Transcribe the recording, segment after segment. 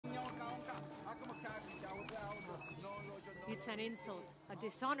It's an insult, a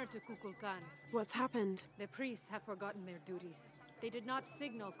dishonor to Kukulkan. What's happened? The priests have forgotten their duties. They did not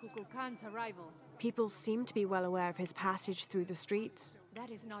signal Kukulkan's arrival. People seem to be well aware of his passage through the streets.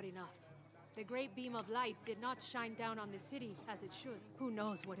 That is not enough. The great beam of light did not shine down on the city as it should. Who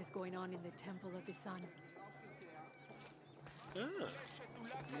knows what is going on in the Temple of the Sun?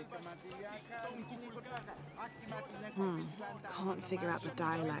 Can't figure out the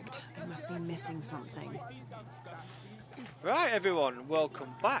dialect. I must be missing something. Right, everyone, welcome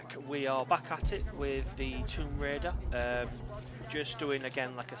back. We are back at it with the Tomb Raider. Just doing,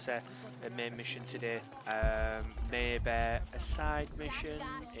 again, like I said, a main mission today. Maybe a side mission,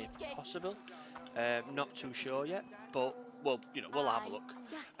 if possible. Not too sure yet, but, well, you know, we'll have a look.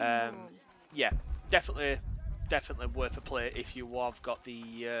 Yeah, definitely worth a play if you have got the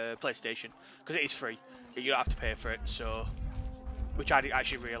PlayStation, because it is free. You don't have to pay for it, so... Which I didn't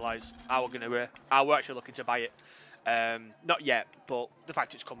actually realise. I were actually looking to buy it. Not yet, but the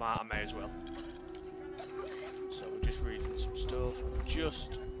fact it's come out, I may as well. So we're just reading some stuff,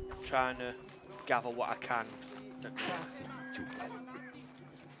 just trying to gather what I can. Just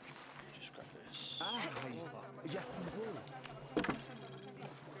grab this.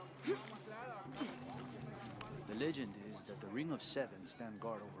 The legend is that the Ring of Seven stand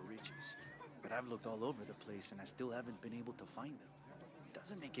guard over riches, but I've looked all over the place and I still haven't been able to find them. It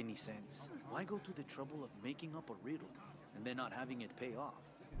doesn't make any sense. Why go to the trouble of making up a riddle and then not having it pay off?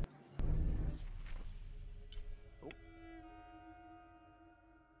 Oh.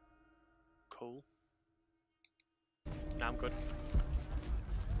 Cool. Nah, I'm good.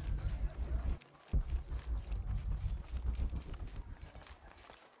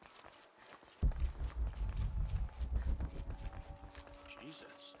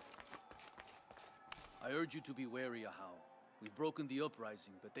 Jesus. I urge you to be wary, Ahau. We've broken the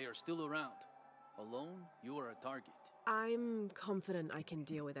uprising, but they are still around. Alone, you are a target. I'm confident I can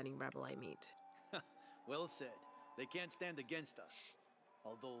deal with any rebel I meet. Well said. They can't stand against us.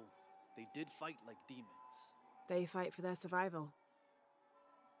 Although, they did fight like demons. They fight for their survival.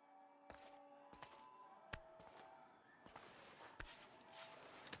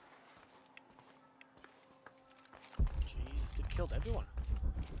 Jesus, they've killed everyone.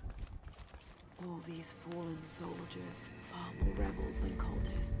 All these fallen soldiers, far more rebels than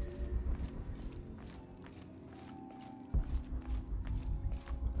cultists.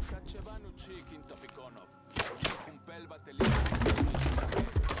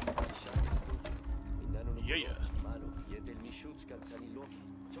 Yeah, yeah.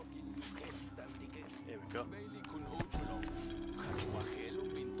 Here we go.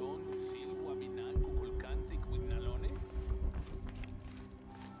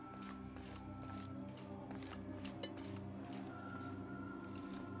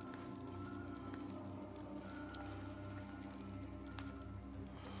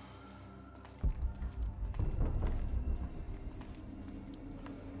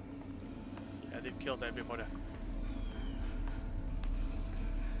 They've killed everybody.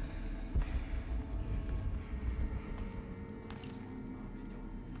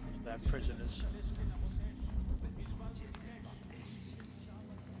 They're prisoners.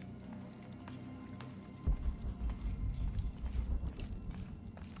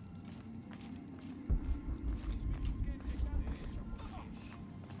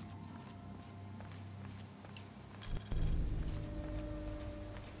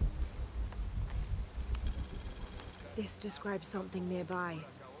 This describes something nearby.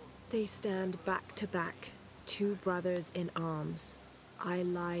 They stand back to back, two brothers in arms. I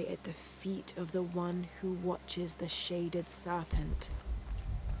lie at the feet of the one who watches the shaded serpent.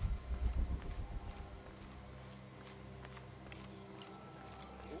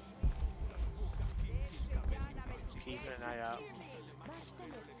 Keep an eye out.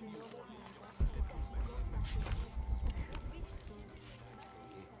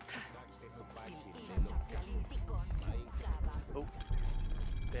 Oh,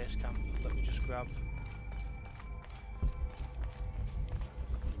 base camp. Let me just grab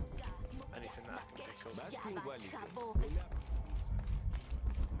anything that I can pick up.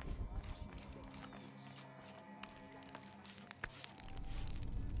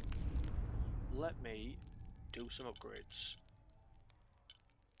 Let me do some upgrades.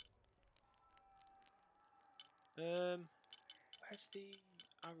 Where's the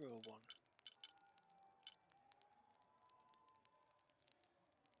arrow one?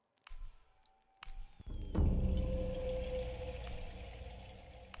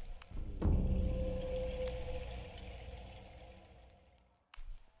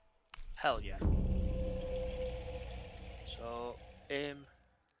 Hell yeah. So, aim,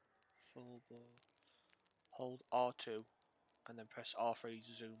 full bow, hold R2, and then press R3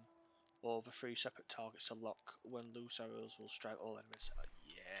 to zoom over 3 separate targets to lock. When loose arrows will strike all enemies.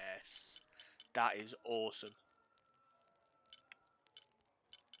 Yes, that is awesome.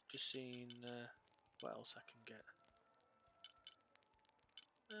 Just seeing what else I can get.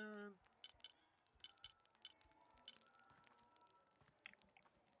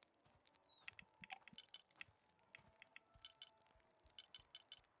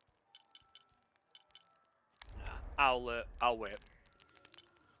 I'll wait.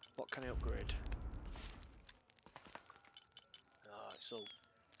 What can I upgrade? Oh, it's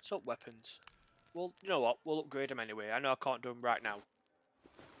all weapons. Well, you know what? We'll upgrade them anyway. I know I can't do them right now.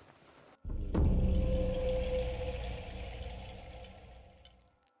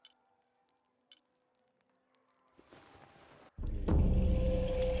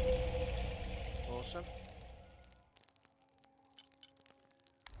 Awesome.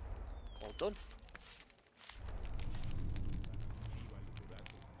 All done.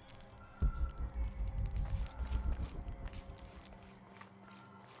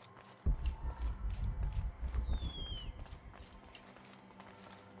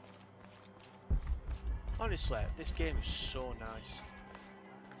 Honestly, this game is so nice.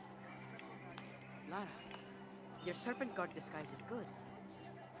 Lara, your serpent guard disguise is good.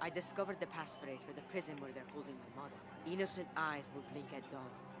 I discovered the passphrase for the prison where they're holding my mother. Innocent eyes will blink at dawn,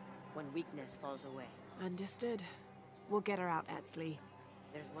 when weakness falls away. Understood. We'll get her out, Etsley.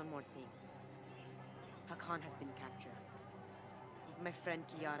 There's one more thing. Hakan has been captured. He's my friend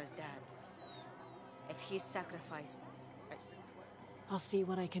Kiara's dad. If he's sacrificed, I'll see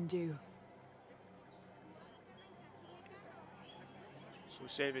what I can do. So we're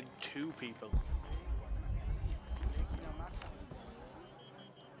saving 2 people.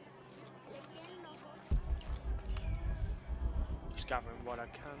 Just gathering what I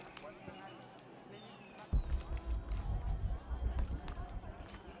can.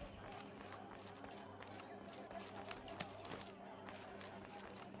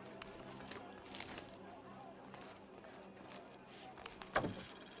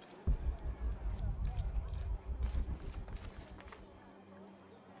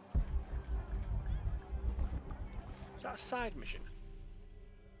 Is that a side mission?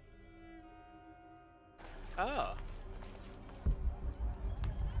 Ah.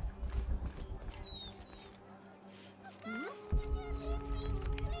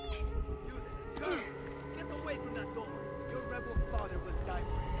 Girl, get away from that door. Your rebel father will die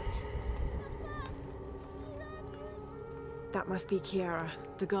for his actions. That must be Kiara,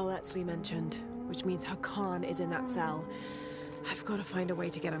 the girl Etsley mentioned, which means Hakan is in that cell. I've got to find a way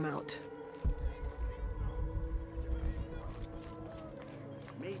to get him out.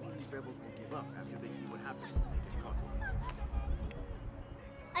 Maybe these rebels will give up after they see what happens when they get caught.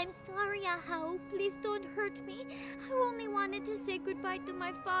 I'm sorry, Ahau. Please don't hurt me. I only wanted to say goodbye to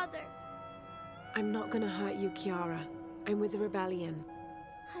my father. I'm not gonna hurt you, Kiara. I'm with the rebellion.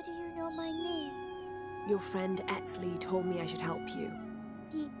 How do you know my name? Your friend Etsley told me I should help you.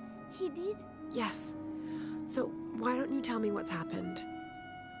 He did? Yes. So why don't you tell me what's happened?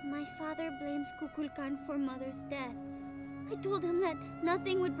 My father blames Kukulkan for Mother's death. I told him that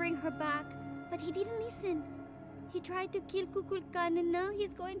nothing would bring her back, but he didn't listen. He tried to kill Kukulkan and now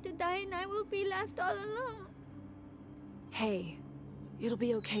he's going to die and I will be left all alone. Hey, it'll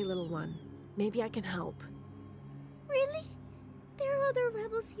be okay, little one. Maybe I can help. Really? There are other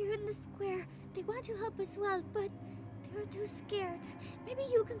rebels here in the square. They want to help as well, but they're too scared. Maybe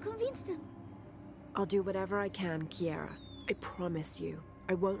you can convince them. I'll do whatever I can, Kiara. I promise you.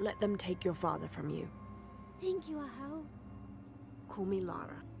 I won't let them take your father from you. Thank you, Ahau. Call me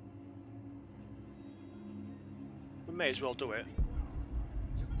Lara. We may as well do it.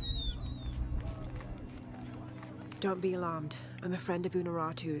 Don't be alarmed. I'm a friend of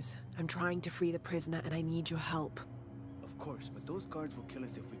Unuraru's. I'm trying to free the prisoner and I need your help. Of course, but those guards will kill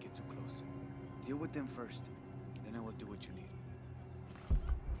us if we get too close. Deal with them first, then I will do what you need.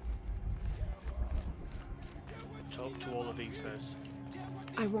 Talk to all of these first.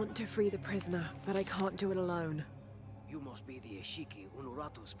 I want to free the prisoner, but I can't do it alone. You must be the Ishiki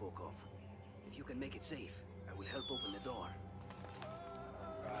Unuraru spoke of. If you can make it safe, I will help open the door.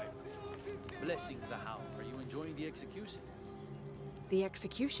 Right. Blessings, Ahau. Are you enjoying the executions? The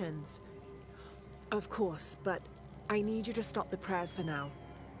executions? Of course, but I need you to stop the prayers for now.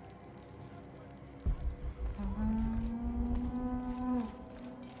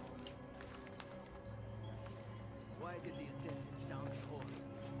 Why did the attendant sound the horn?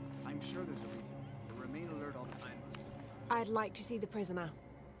 I'm sure there's a reason. But remain alert all the time. I'd like to see the prisoner.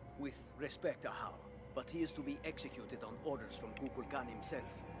 With respect, Ahau, but he is to be executed on orders from Kukulkan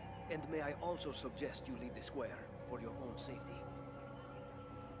himself. And may I also suggest you leave the square. for your own safety.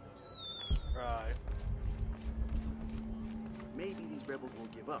 Right. Maybe these rebels will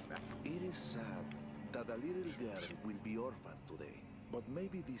give up. It is sad that a little girl will be orphaned today. But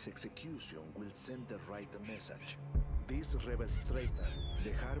maybe this execution will send the right message. These rebels threaten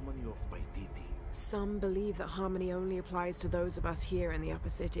the harmony of Paititi. Some believe that harmony only applies to those of us here in the upper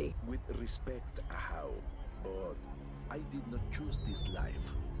city. With respect, Ahau, but I did not choose this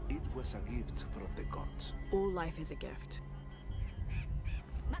life. It was a gift from the gods. All life is a gift.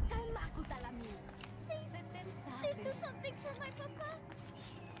 Please do something for my papa.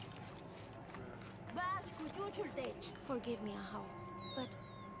 Forgive me, Ahau, but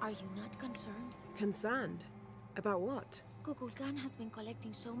are you not concerned? Concerned? About what? Kukulkan has been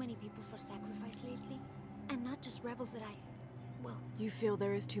collecting so many people for sacrifice lately, and not just rebels that well, you feel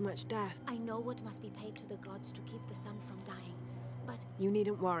there is too much death? I know what must be paid to the gods to keep the sun from dying, but... You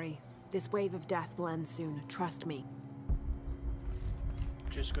needn't worry. This wave of death will end soon, trust me.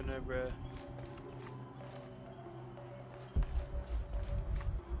 Just gonna...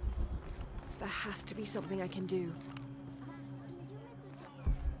 There has to be something I can do.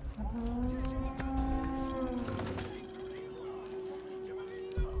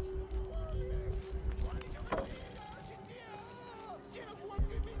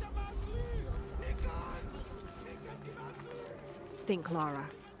 Think, Lara.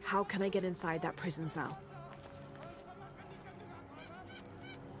 How can I get inside that prison cell?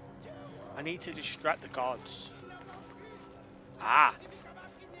 I need to distract the gods. Ah!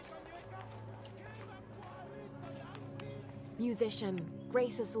 Musician,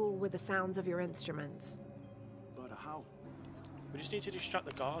 grace us all with the sounds of your instruments. But how? We just need to distract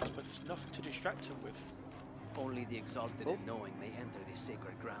the gods, but there's nothing to distract them with. Only the exalted and knowing may enter this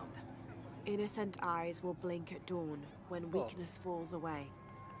sacred ground. Innocent eyes will blink at dawn when weakness falls away.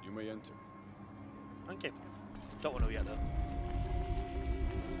 You may enter. Thank you. Don't want to yet, though.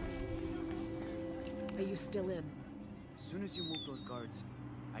 Are you still in? As soon as you move those guards,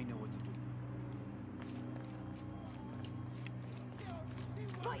 I know what to do.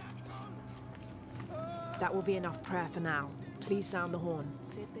 That will be enough prayer for now. Please sound the horn.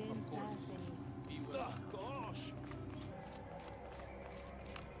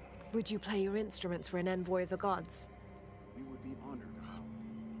 Would you play your instruments for an envoy of the gods? We would be honored, Ahau.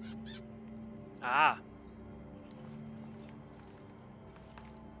 Ah!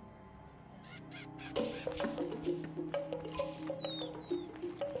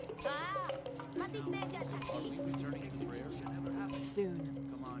 Soon.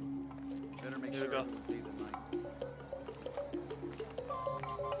 Come on. Better make Here we sure go. everyone stays in line.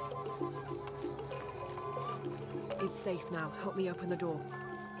 It's safe now. Help me open the door.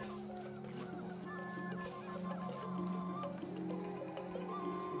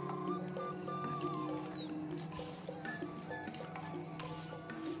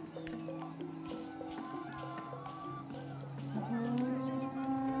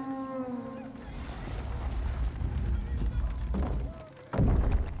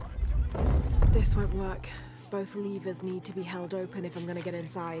 This won't work. Both levers need to be held open if I'm gonna get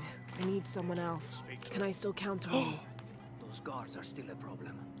inside. I need someone else. Can I still count on you? Those guards are still a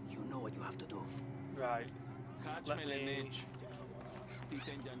problem. You know what you have to do. Right. Let me...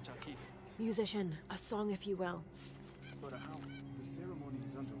 Musician, a song if you will. But Ahau, the ceremony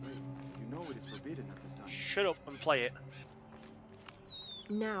is underway. You know it is forbidden at this time. Shut up and play it.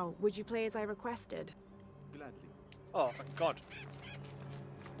 Now, would you play as I requested? Gladly. Oh, thank God.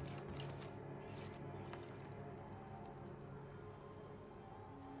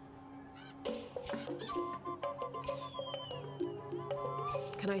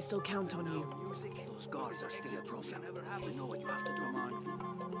 Can I still count on you? Those guards are still a problem. You know what you have to do. Come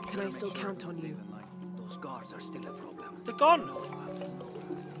on. Can I still count on you? Those guards are still a problem. They're gone!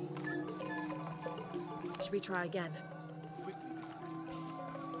 Should we try again?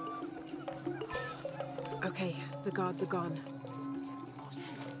 Okay, the guards are gone.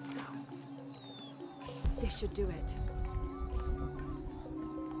 This should do it.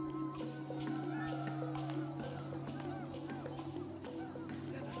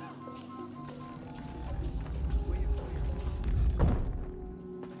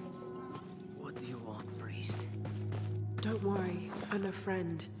 What do you want, priest? Don't worry, I'm a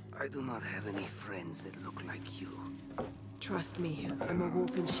friend. I do not have any friends that look like you. Trust me, I'm a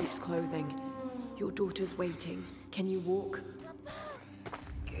wolf in sheep's clothing. Your daughter's waiting. Can you walk?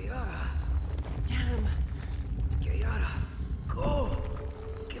 Kiara! Damn! Kiara! Go!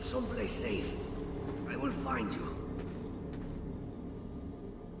 Get someplace safe. I will find you.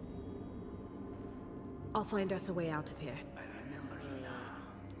 I'll find us a way out of here. I remember you now.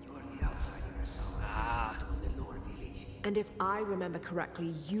 You are the outsider I saw. When the Lord And if I remember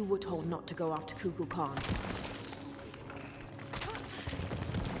correctly, you were told not to go after Kukulkan.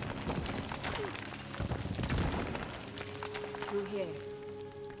 Through here.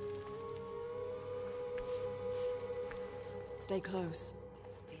 Stay close.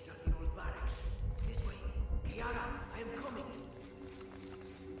 These are the old barracks. This way. Kiara, I am coming.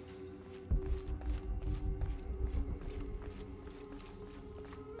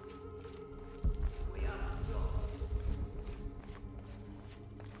 Way out is blocked.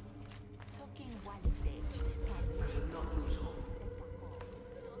 I will not lose hope.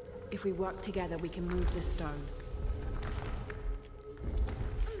 If we work together, we can move this stone.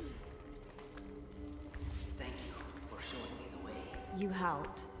 Thank you for showing me the way. You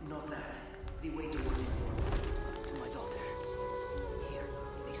helped. Not that. The way towards it. To my daughter. Here,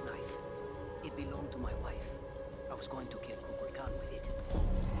 this knife. It belonged to my wife. I was going to kill Kukulkan with it.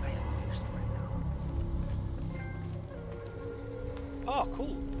 I have no use for it now. Oh,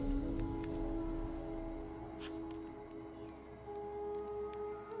 cool.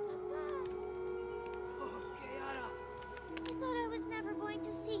 Oh, Kiara! I thought I was never going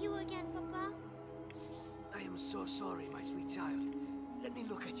to see you again, Papa. I am so sorry, my sweet child. Let me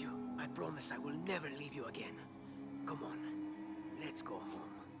look at you. I promise I will never leave you again. Come on, let's go home.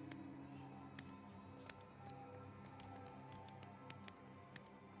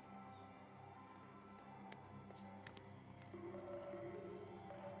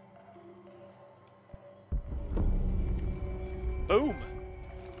 Boom!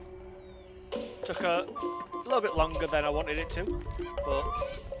 Took a little bit longer than I wanted it to, but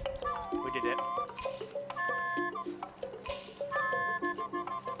we did it.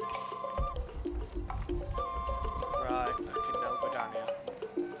 Right, I can now go down here.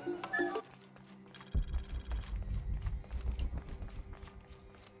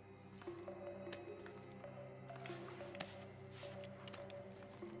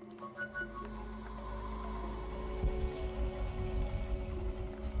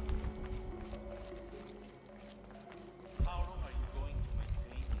 How long are you going to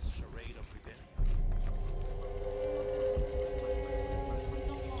maintain this charade of rebellion?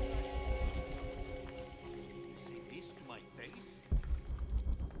 You say this to my face?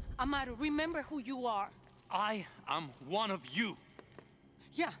 Amaru, remember who you are. I am one of you.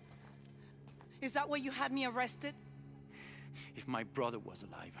 Yeah. Is that why you had me arrested? If my brother was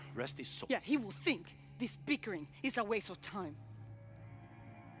alive, rest his soul. Yeah, he will think this bickering is a waste of time.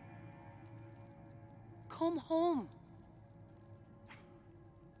 Come home.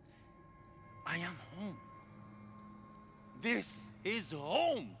 I am home. This is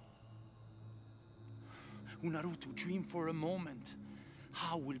home. Unuraru, dream for a moment.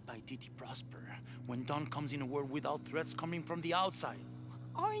 How will Paititi prosper when dawn comes in a world without threats coming from the outside?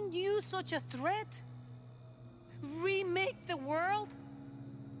 Aren't you such a threat? Remake the world?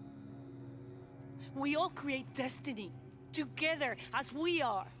 We all create destiny, together as we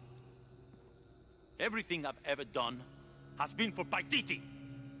are. Everything I've ever done has been for Paititi.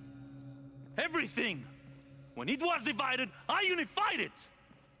 Everything! When it was divided, I unified it!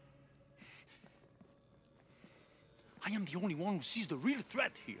 I am the only one who sees the real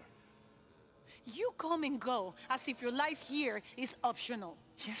threat here. You come and go as if your life here is optional.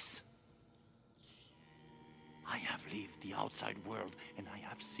 Yes. I have lived the outside world, and I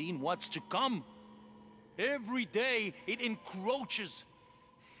have seen what's to come. Every day, it encroaches.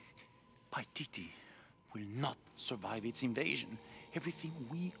 Paititi will not survive its invasion. Everything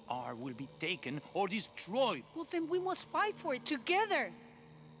we are will be taken or destroyed. Well, then we must fight for it together,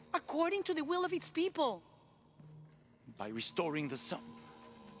 according to the will of its people. By restoring the sun.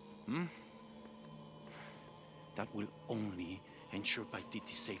 That will only ensure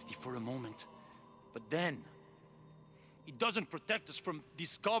Paititi's safety for a moment. But then, it doesn't protect us from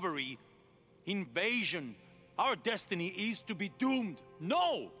discovery, invasion. Our destiny is to be doomed.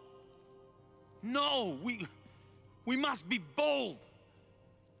 No! No! We must be bold,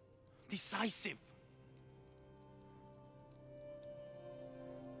 decisive.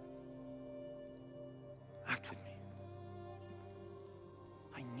 Act with me.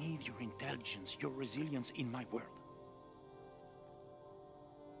 I need your intelligence, your resilience in my world.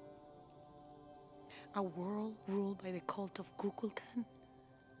 A world ruled by the cult of Kukulkan?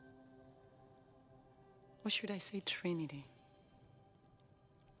 Or should I say Trinity?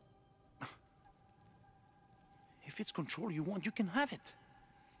 If it's control you want, you can have it.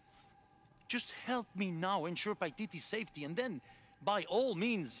 Just help me now ensure Paititi's safety, and then, by all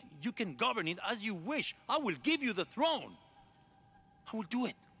means, you can govern it as you wish. I will give you the throne. I will do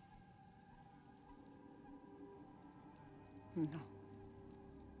it. No.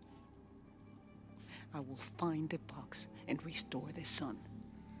 I will find the box and restore the sun.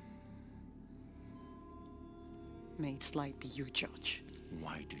 May its light be your judge.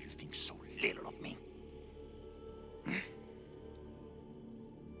 Why do you think so little of me?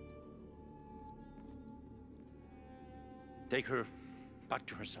 Take her back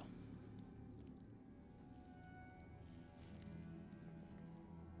to her cell.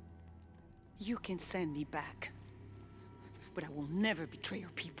 You can send me back, but I will never betray your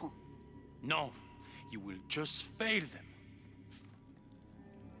people. No, you will just fail them.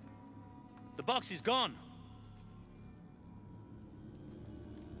 The box is gone.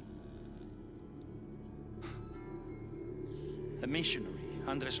 A missionary,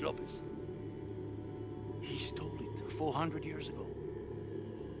 Andres Lopez. He stole it 400 years ago.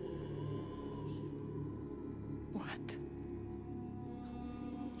 What?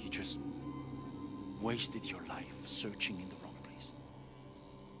 You just wasted your life searching in the wrong place.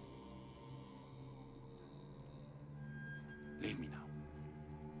 Leave me now.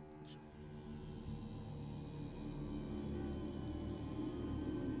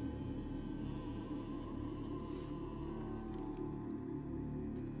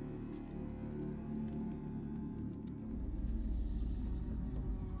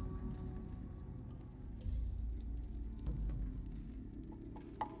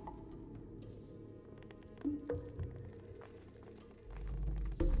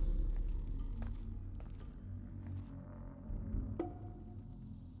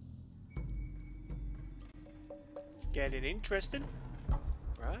 Getting interesting.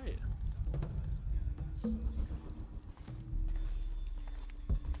 Right.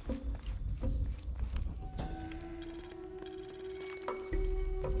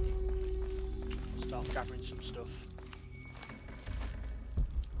 Start gathering some stuff.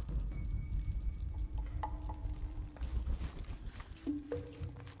 The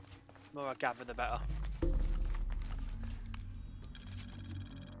more I gather, the better.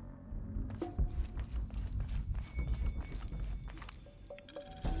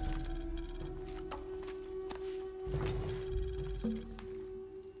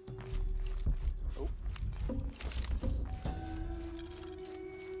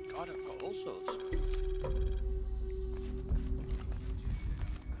 God, I've got all sorts.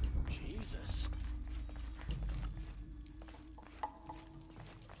 Jesus.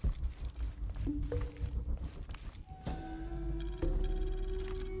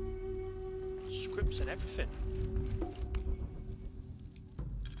 Scripts and everything.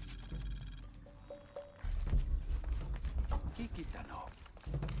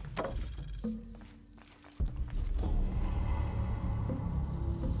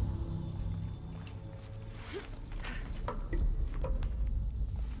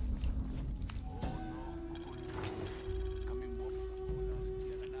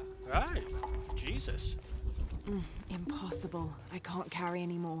 Right. Jesus. Impossible. I can't carry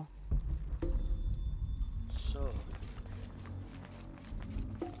anymore. So.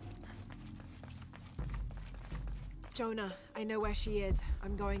 Jonah, I know where she is.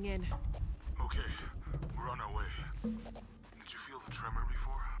 I'm going in. Okay, we're on our way. Did you feel the tremor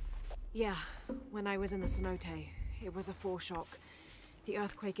before? Yeah, when I was in the cenote. It was a foreshock. The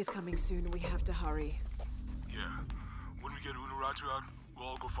earthquake is coming soon. We have to hurry. Yeah. When we get Unuraru out, we'll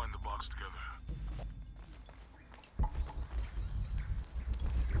all go find the box together.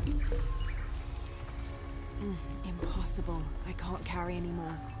 Impossible. I can't carry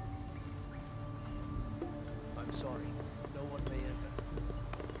anymore. I'm sorry. No one may enter.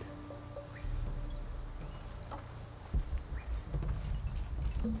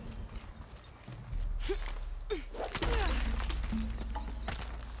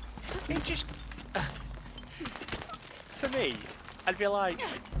 It just... for me, I'd be like,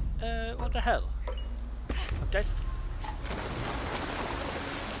 what the hell? I'm dead.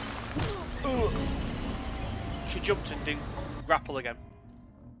 Ugh. She jumped and didn't grapple again.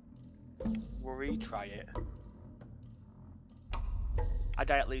 We'll retry it. I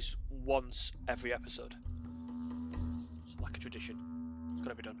die at least once every episode. It's like a tradition. It's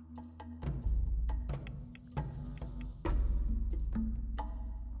gotta be done.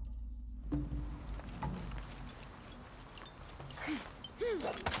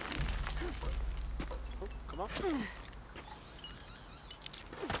 Oh, come on.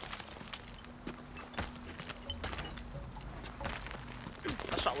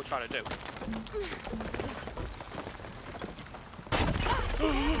 That's not what we're trying to do.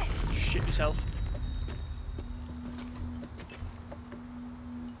 Shit yourself.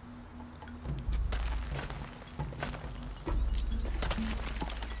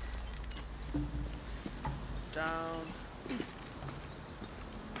 Down.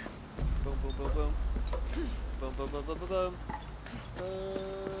 Boom. boom, boom, boom. Boom, boom, boom, boom, boom, boom.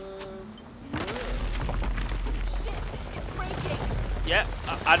 Shit, it's breaking. Yeah,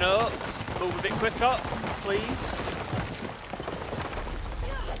 I know. Move a bit quicker, please.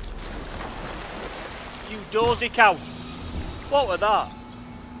 You dozy cow. What was that?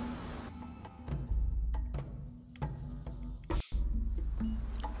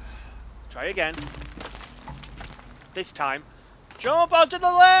 Try again. This time, jump onto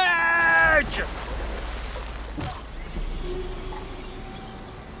the ledge!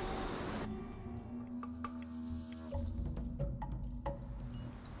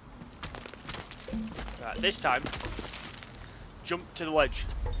 Right, this time, jump to the ledge,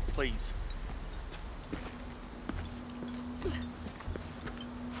 please.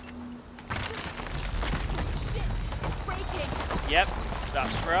 Shit, it's breaking. Yep,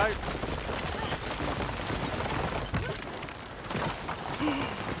 that's right.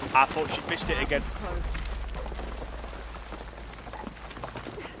 I thought she missed it again.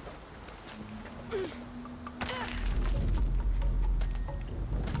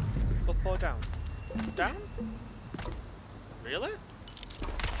 Up or down? Down? Really?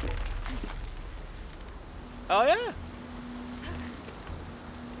 Oh yeah.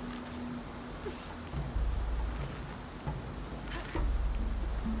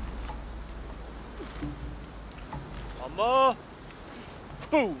 One more.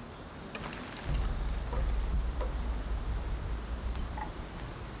 Boom.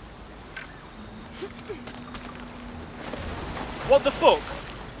 What the fuck?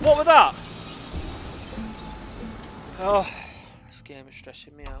 What was that? Oh, this game is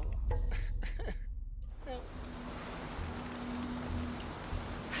stressing me out.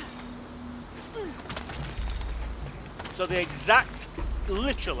 So the exact,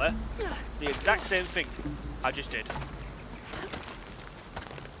 literally, the exact same thing I just did.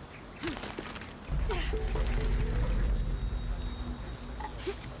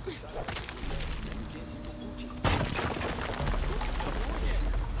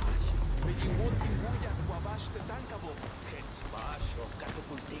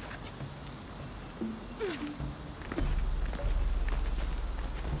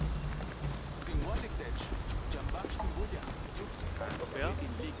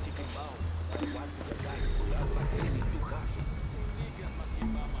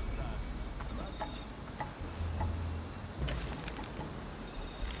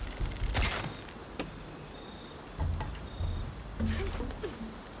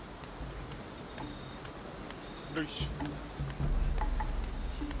 Nice.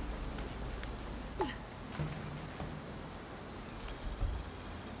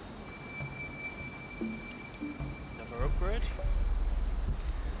 Another upgrade.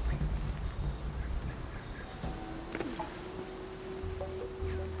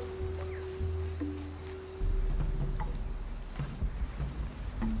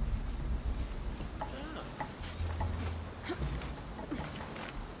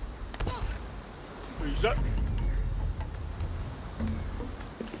 Who's that?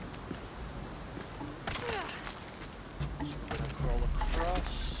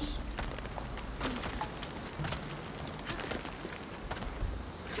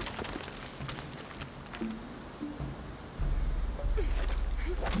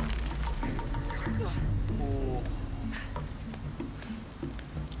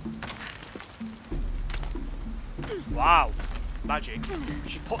 Wow, magic.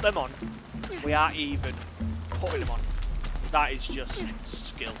 She put them on. We aren't even putting them on. That is just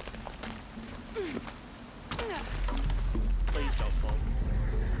skill. Please don't fall.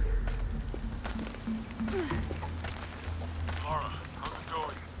 Laura, how's it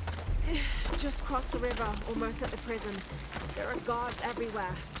going? Just crossed the river, almost at the prison. There are guards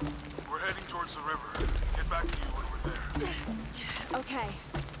everywhere. We're heading towards the river. Get back to you when we're there. Okay.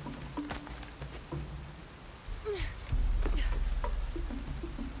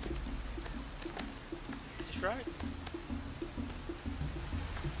 Is right?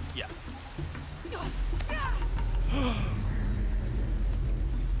 Yeah.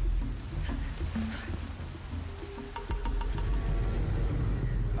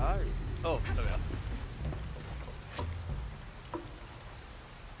 Hi. Oh, there we are.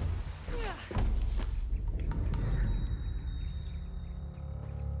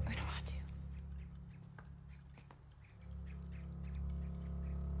 Unuraru.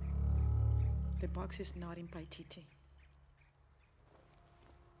 The box is not in Paititi.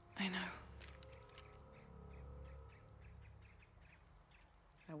 I know.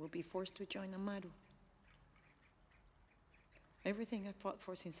 I will be forced to join Amaru. Everything I fought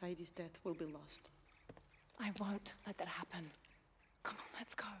for since Heidi's death will be lost. I won't let that happen. Come on,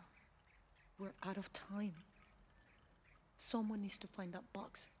 let's go. We're out of time. Someone needs to find that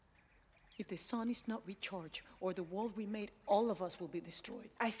box. If the sun is not recharged, or the world we made, all of us will be destroyed.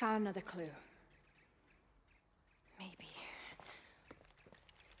 I found another clue. Maybe.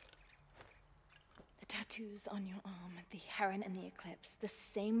 The tattoos on your arm, the heron and the eclipse, the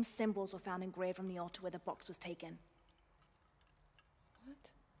same symbols were found engraved from the altar where the box was taken. What?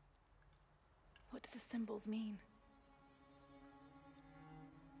 What do the symbols mean?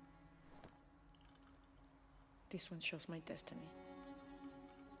 This one shows my destiny.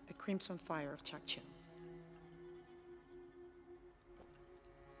 The crimson fire of Chakchil.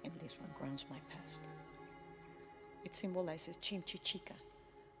 And this one grounds my past. It symbolizes Chimchichica,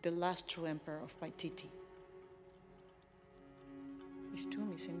 the last true emperor of Paititi. His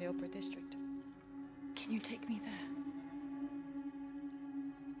tomb is in the upper district. Can you take me there?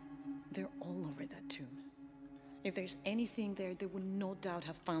 They're all over that tomb. If there's anything there, they would no doubt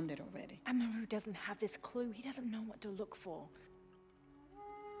have found it already. Unuraru doesn't have this clue. He doesn't know what to look for.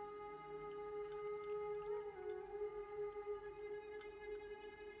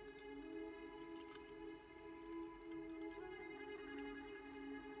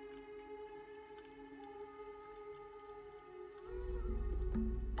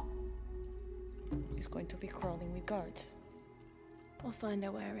 He's going to be crawling with guards. We'll find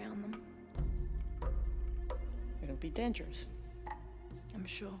our way around them. It'll be dangerous. I'm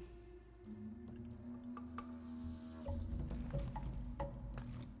sure.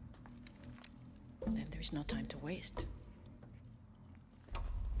 Then there's no time to waste.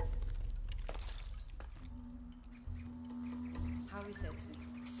 How is it?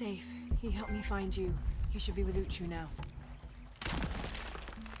 Safe. He helped me find you. You should be with Uchu now.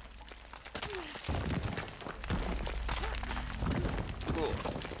 Cool.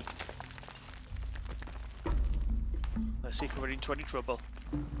 Let's see if we're into any trouble.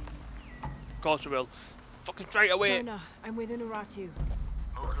 Of course we will. Fucking straight away. Jonah, I'm with Unuraru.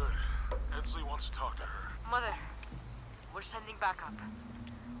 Oh, good. Edsley wants to talk to her. Mother, we're sending backup.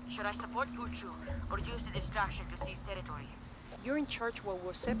 Should I support Uchu or use the distraction to seize territory? You're in charge while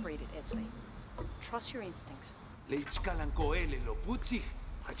we're separated, Edsley. Trust your instincts.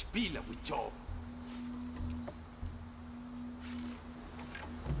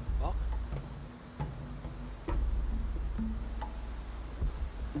 What?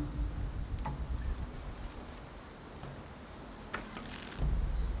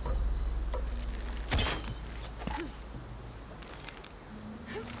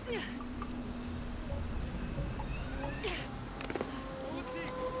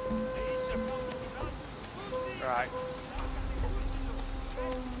 Right.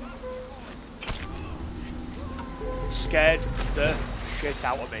 Scared the shit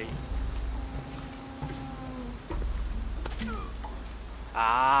out of me.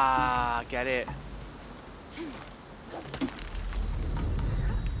 Ah, get it.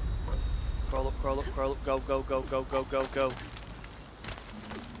 Crawl up, crawl up, crawl up, go, go, go, go, go, go, go.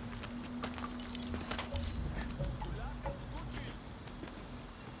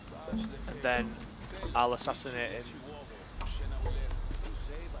 And then I'll assassinate him.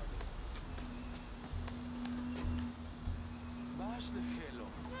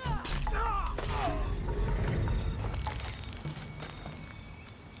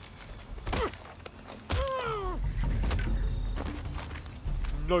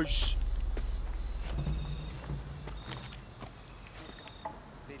 Nice.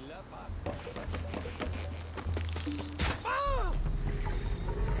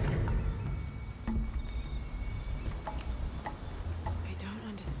 I don't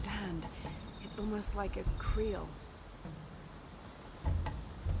understand. It's almost like a creel.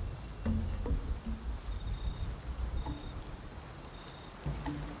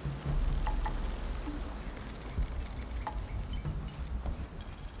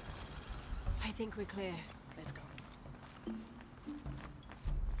 I think we're clear. Let's go.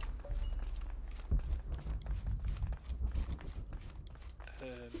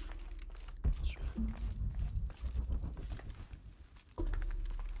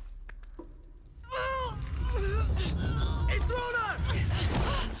 Intruder!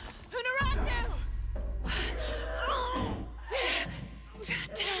 Unuraru!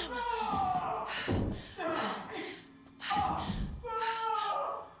 Damn!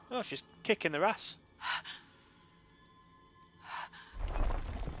 Oh, she's kicking their ass.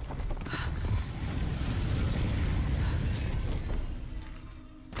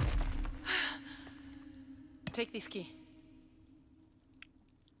 Take this key.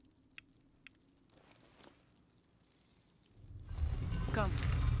 Come.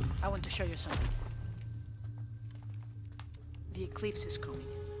 I want to show you something. The eclipse is coming.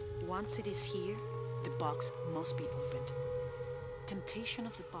 Once it is here, the box must be opened. Temptation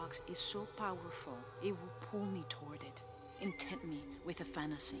of the box is so powerful, it will pull me toward it, and tempt me with a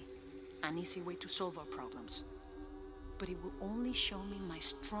fantasy, an easy way to solve our problems. But it will only show me my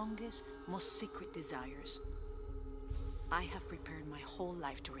strongest, most secret desires. I have prepared my whole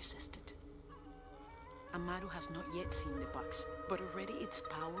life to resist it. Amaru has not yet seen the box, but already its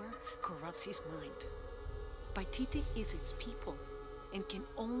power corrupts his mind. Paititi is its people, and can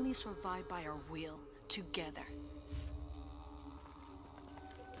only survive by our will, together.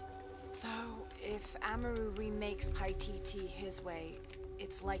 So, if Amaru remakes Paititi his way,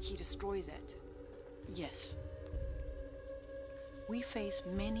 it's like he destroys it? Yes. We face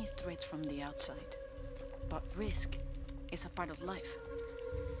many threats from the outside, but risk is a part of life.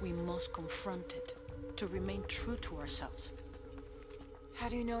 We must confront it to remain true to ourselves. How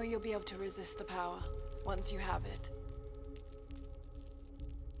do you know you'll be able to resist the power once you have it?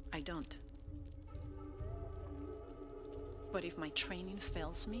 I don't. But if my training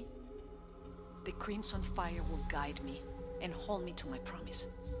fails me, the Crimson Fire will guide me and hold me to my promise.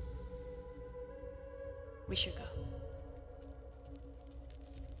 We should go.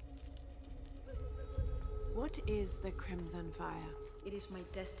 What is the Crimson Fire? It is my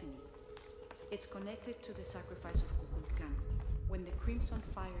destiny. It's connected to the sacrifice of Kukulkan. When the Crimson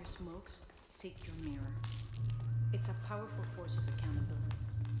Fire smokes, seek your mirror. It's a powerful force of accountability.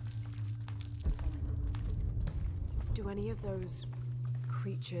 That's all I know. Do any of those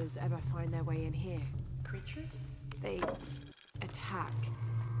creatures ever find their way in here? Creatures? They attack.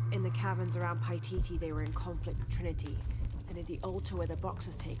 In the caverns around Paititi, they were in conflict with Trinity. And at the altar where the box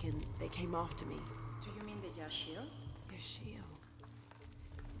was taken, they came after me. Do you mean the Yashil? Yashil.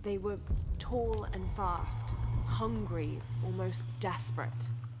 They were tall and fast, hungry, almost desperate.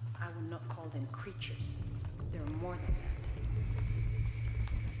 I would not call them creatures. They're more than that.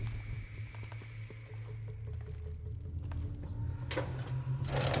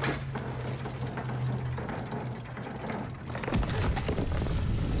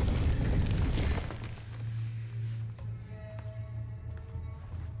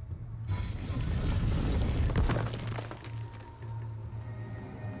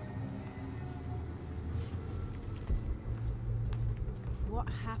 What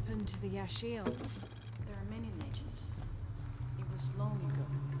happened to the Yashil? There are many legends. It was long ago,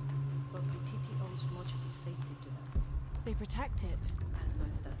 but Paititi owes much of its safety to them. They protect it. I don't know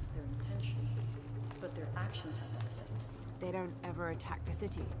if that's their intention, but their actions have that effect. They don't ever attack the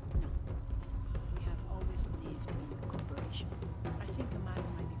city? No. We have always lived in cooperation. I think Amaru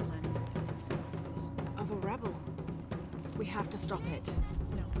might be planning a public sacrifice. Of a rebel? We have to stop it.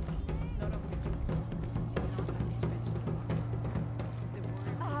 No, not over there. And not at the expense of the box. The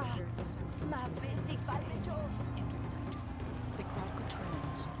warrior prepared the sacrifice into his item. The crowd could turn on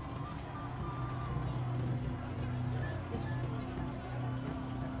us. This way.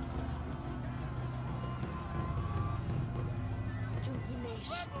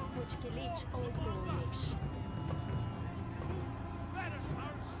 Junkinesh, Muchkilich, Old Gornish. Threaten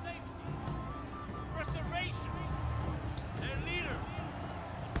our safety. Preservation. Their leader,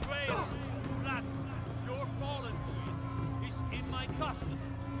 betrayal, Murat, your fallen queen, is in my custody.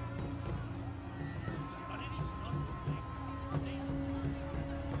 But it is not too late to be safe.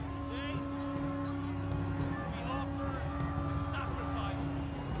 Today, we offer a sacrifice to you.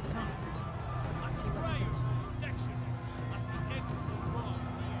 Come. As See what prayer happens. for protection as the echoes draws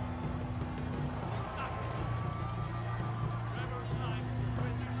near. The sacrifice. Trevor's life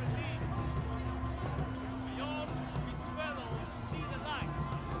will be redeemed. Beyond his fellows see the light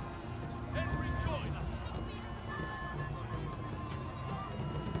and rejoin us.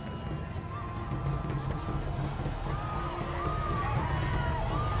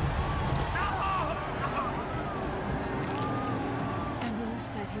 Amaru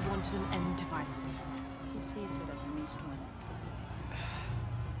said he wanted an end to violence. He sees it as a means to an end.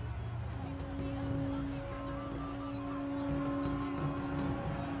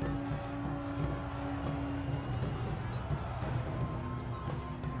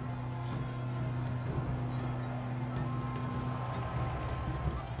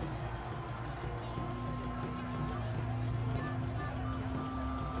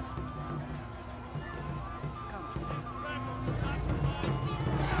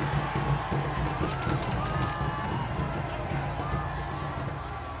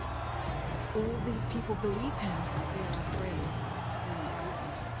 All these people believe him. They are afraid. Oh my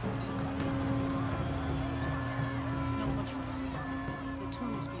goodness. Not much further. The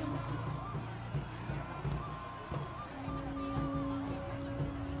tomb is beyond that door.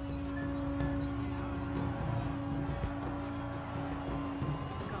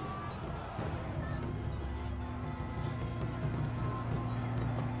 Come.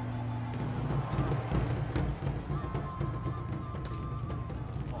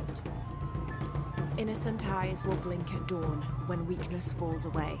 Innocent eyes will blink at dawn when weakness falls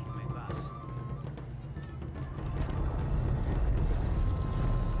away.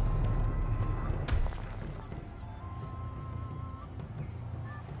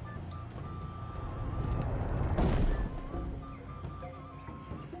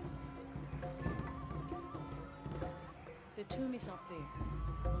 The tomb is up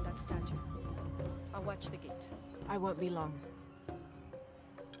there, on that statue. I'll watch the gate. I won't be long.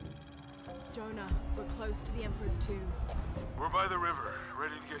 Jonah, we're close to the Emperor's tomb. We're by the river,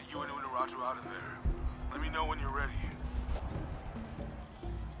 ready to get you and Unuraru out of there. Let me know when you're ready.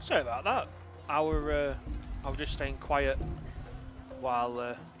 Sorry about that. I was just staying quiet while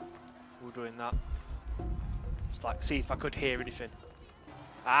we were doing that. It's like, see if I could hear anything.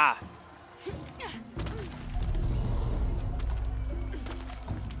 Ah!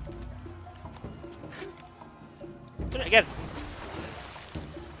 Do it again.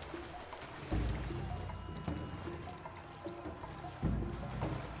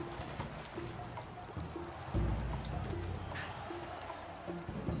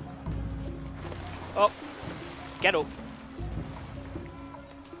 Oh, get up.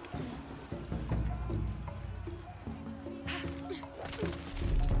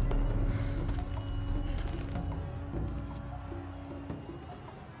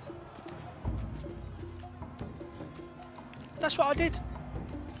 That's what I did.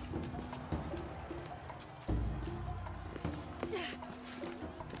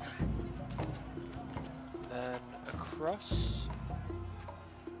 Then across.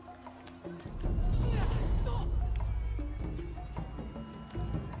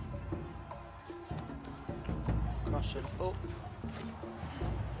 Cross and up.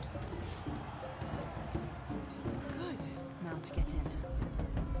 Good. Now to get in.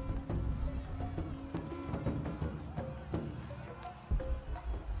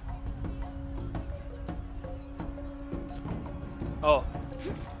 Oh.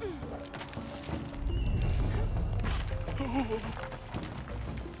 Can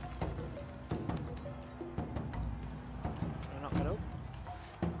I not get up?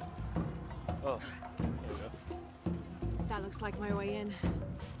 Oh, there we go. That looks like my way in.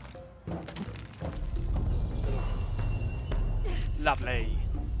 Lovely.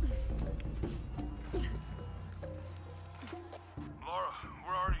 Laura,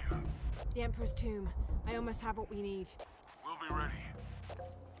 where are you? The Emperor's tomb. I almost have what we need. We'll be ready.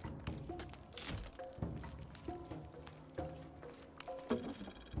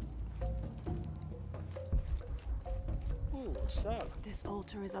 Ooh, what's that? This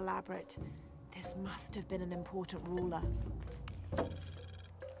altar is elaborate. This must have been an important ruler.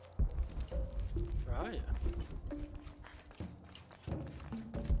 Right.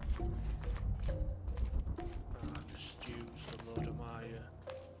 I'll just use a load of my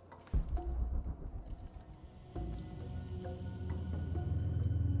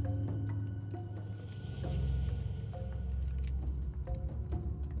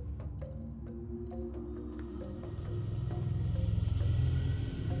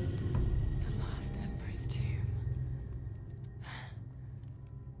The last Emperor's tomb.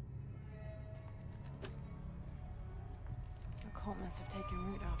 The cult must have taken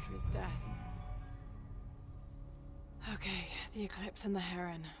root after his death. Okay, the eclipse and the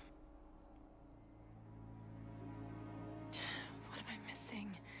heron. What am I missing?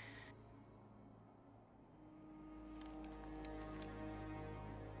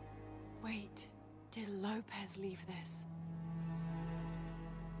 Wait, did Lopez leave this?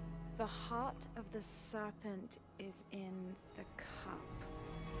 The heart of the serpent is in the cup.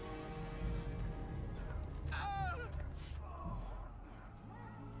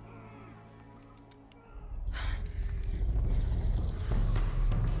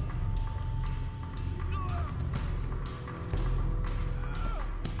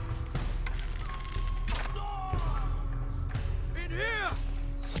 In here!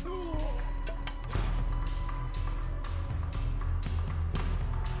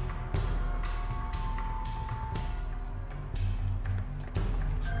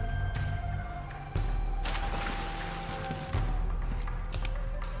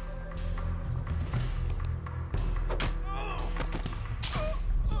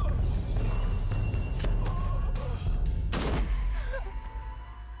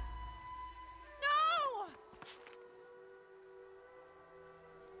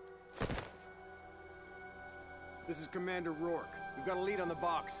 This is Commander Rourke. We've got a lead on the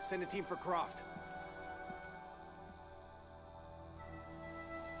box. Send a team for Croft.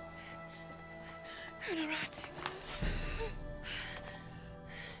 Unuraru.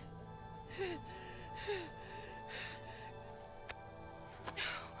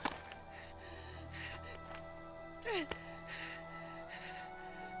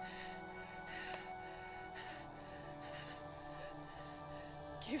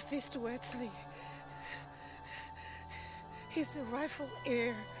 Give this to Etzli. He's a rightful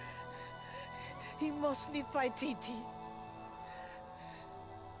heir. He must live by Titi.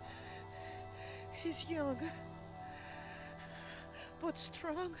 He's young, but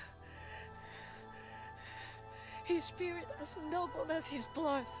strong. His spirit as noble as his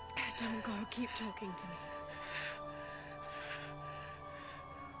blood. Don't go. Keep talking to me.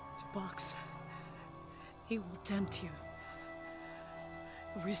 The box. It will tempt you.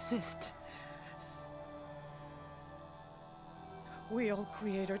 Resist. We all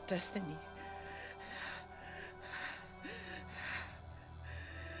create our destiny.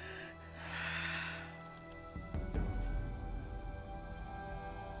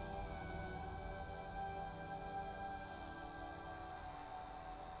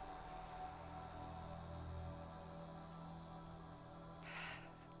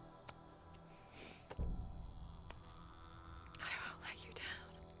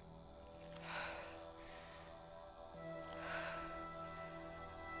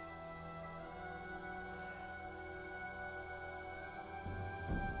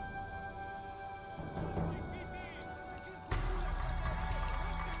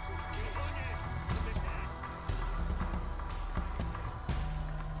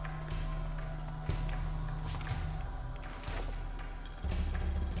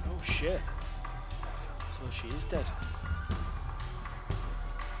 Shit. So she is dead.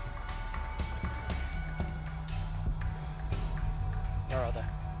 Where are they?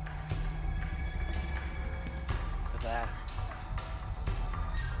 They're there.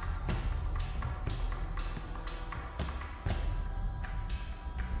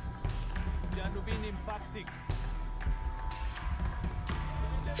 Janubin impacting.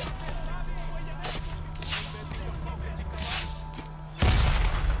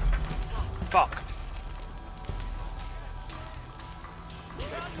 Fuck.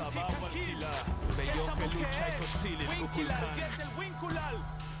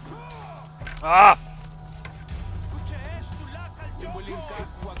 Ah!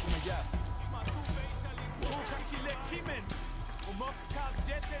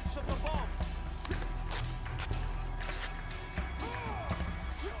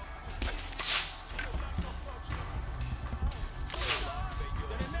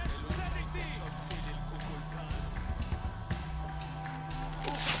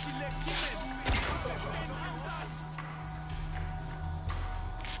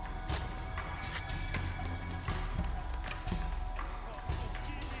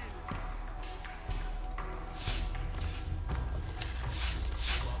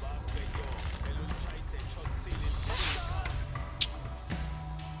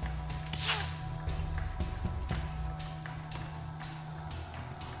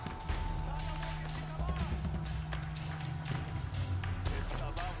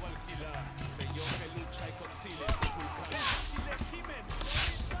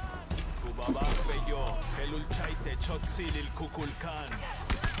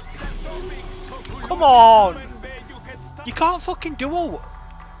 Come on! You can't fucking do all.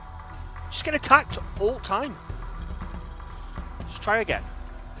 Just get attacked all the time. Let's try again.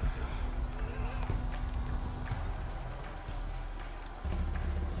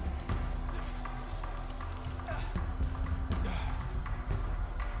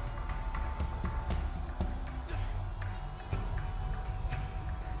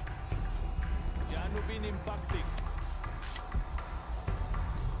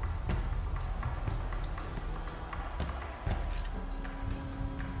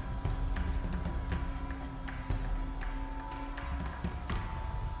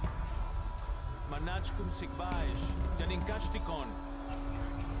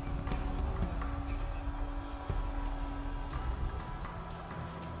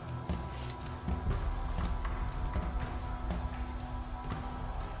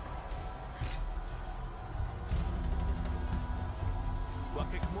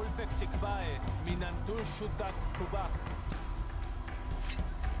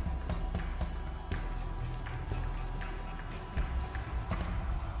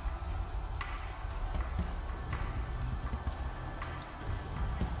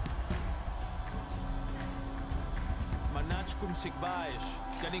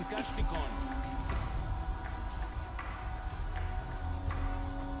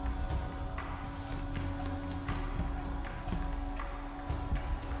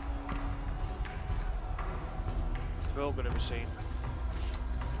 We're all gonna be seen.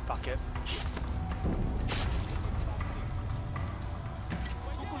 Fuck it.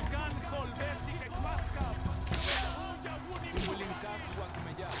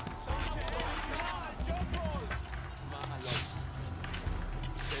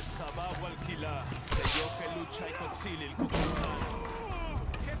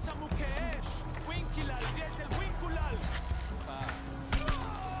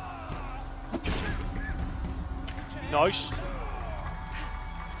 Nice.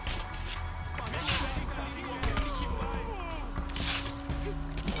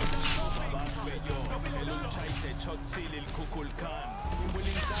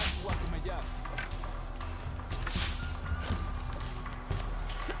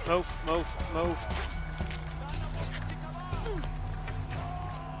 Move, move, move.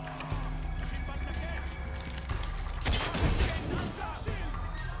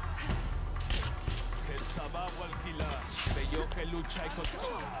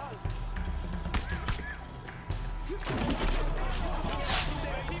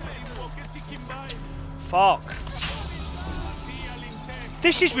 Fuck.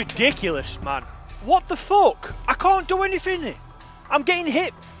 This is ridiculous, man. What the fuck? I can't do anything. I'm getting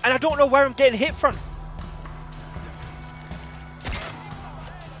hit, and I don't know where I'm getting hit from.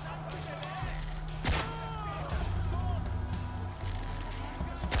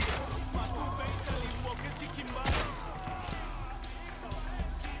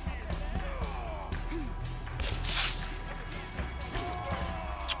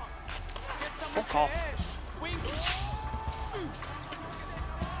 Fuck off.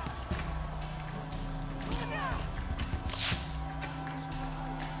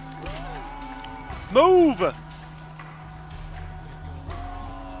 Move!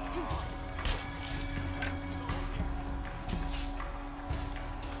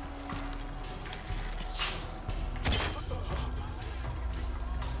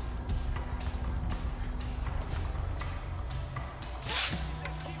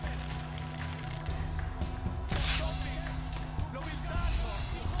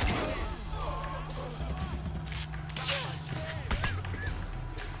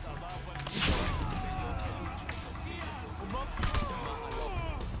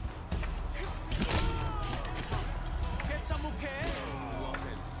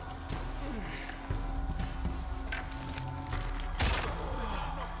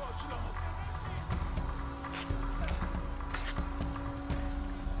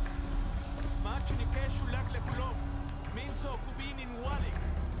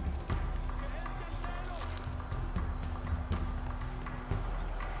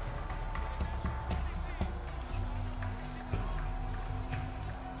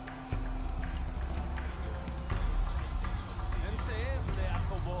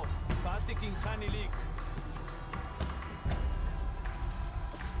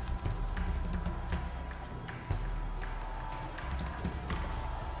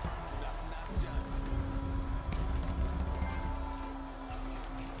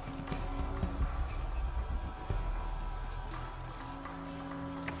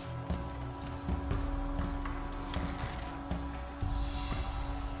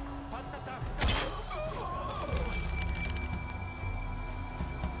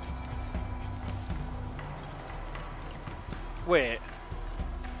 Wait.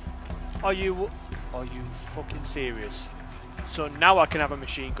 Are you fucking serious? So now I can have a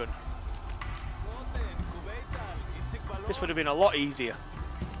machine gun. This would have been a lot easier.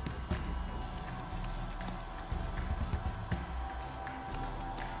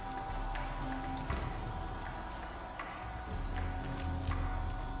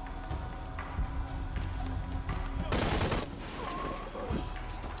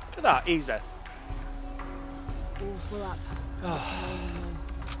 Look at that, easy. All full up.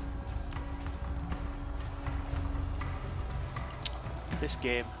 This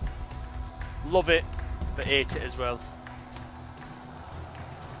game. Love it, but hate it as well.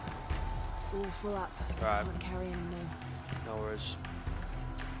 All full up. Right. Can't carry any more. No worries.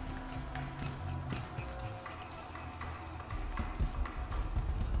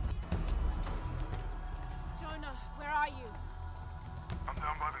 Jonah, where are you? I'm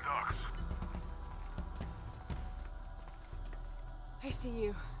down by the docks. I see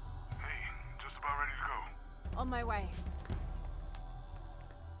you. Hey, just about ready to go. On my way.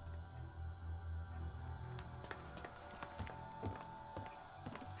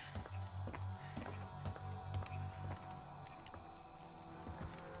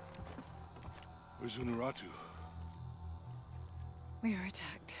 Where's Unuraru? We were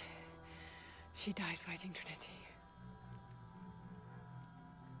attacked. She died fighting Trinity.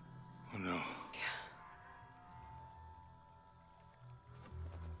 Oh no.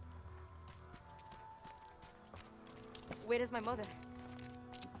 Where is my mother?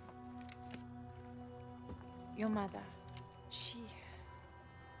 Your mother. She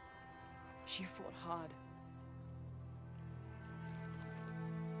fought hard.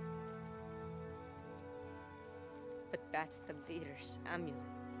 That's the leader's amulet.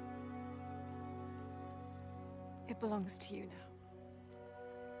 It belongs to you now.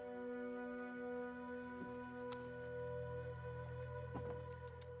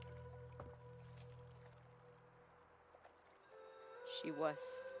 She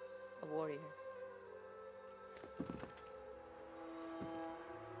was a warrior.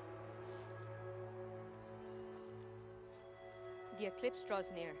 The eclipse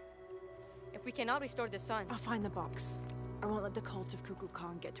draws near. If we cannot restore the sun... I'll find the box. I won't let the cult of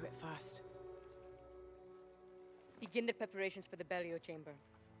Kukulkan get to it first. Begin the preparations for the burial chamber.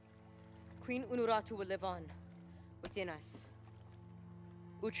 Queen Unuraru will live on, within us.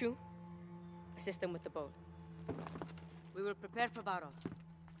 Uchu, assist them with the boat. We will prepare for battle.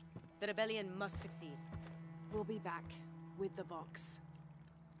 The rebellion must succeed. We'll be back with the box.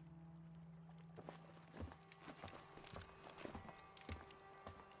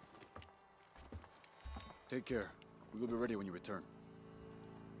 Take care. We will be ready when you return.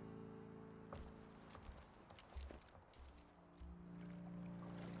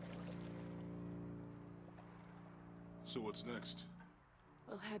 So what's next?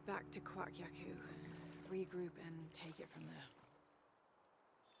 We'll head back to Kwakyaku, regroup and take it from there.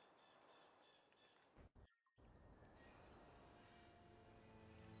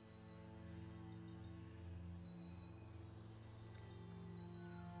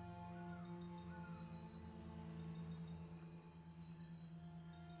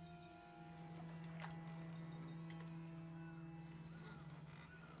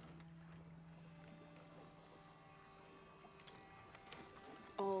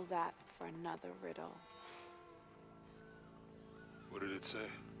 All that for another riddle. What did it say?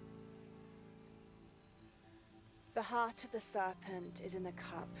 The heart of the serpent is in the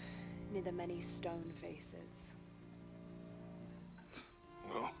cup, near the many stone faces.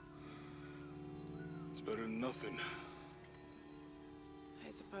 Well, it's better than nothing.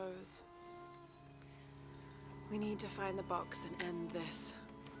 I suppose. We need to find the box and end this.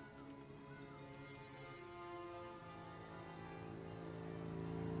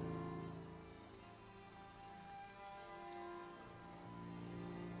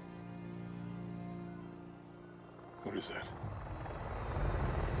 What is that?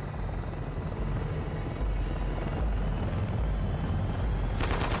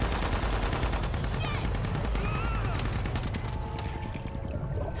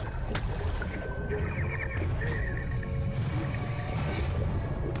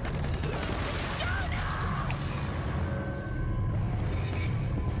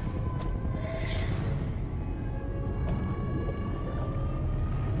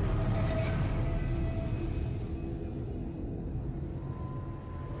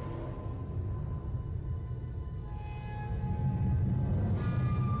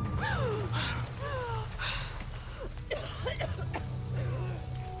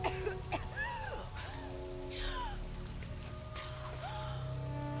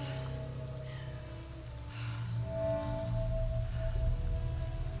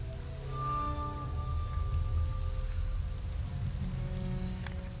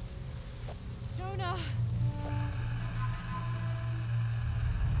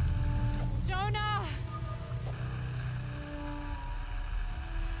 Jonah!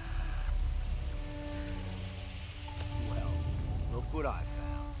 Well, look what I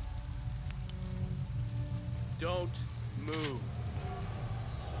found. Don't move.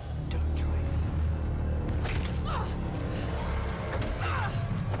 Don't try me.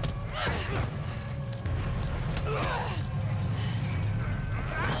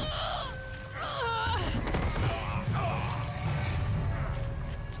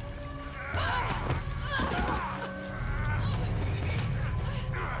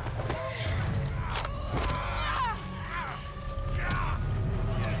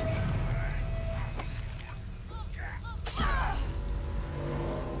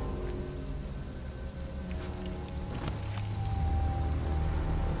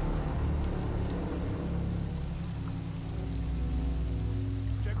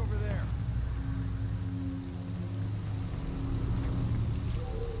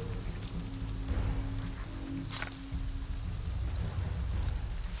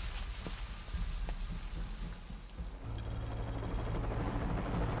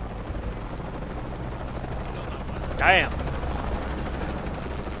 Damn.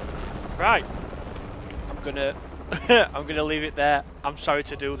 Right. I'm gonna I'm gonna leave it there. I'm sorry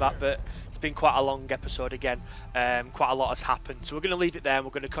to do that, but it's been quite a long episode again. Quite a lot has happened, so we're gonna leave it there and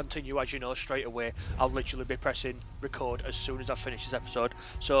we're gonna continue, as you know, straight away. I'll literally be pressing record as soon as I finish this episode.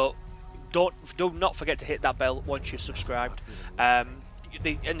 So do not forget to hit that bell once you've subscribed.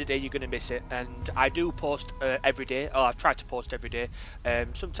 the end of the day, you're going to miss it. And I do post every day, or I try to post every day.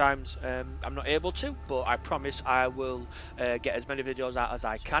 Sometimes I'm not able to, but I promise I will get as many videos out as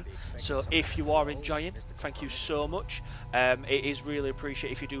I can. So if you are enjoying, thank you so much. It is really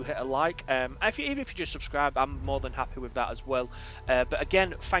appreciated if you do hit a like. Even if you just subscribe, I'm more than happy with that as well. But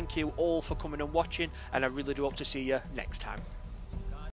again, thank you all for coming and watching, and I really do hope to see you next time.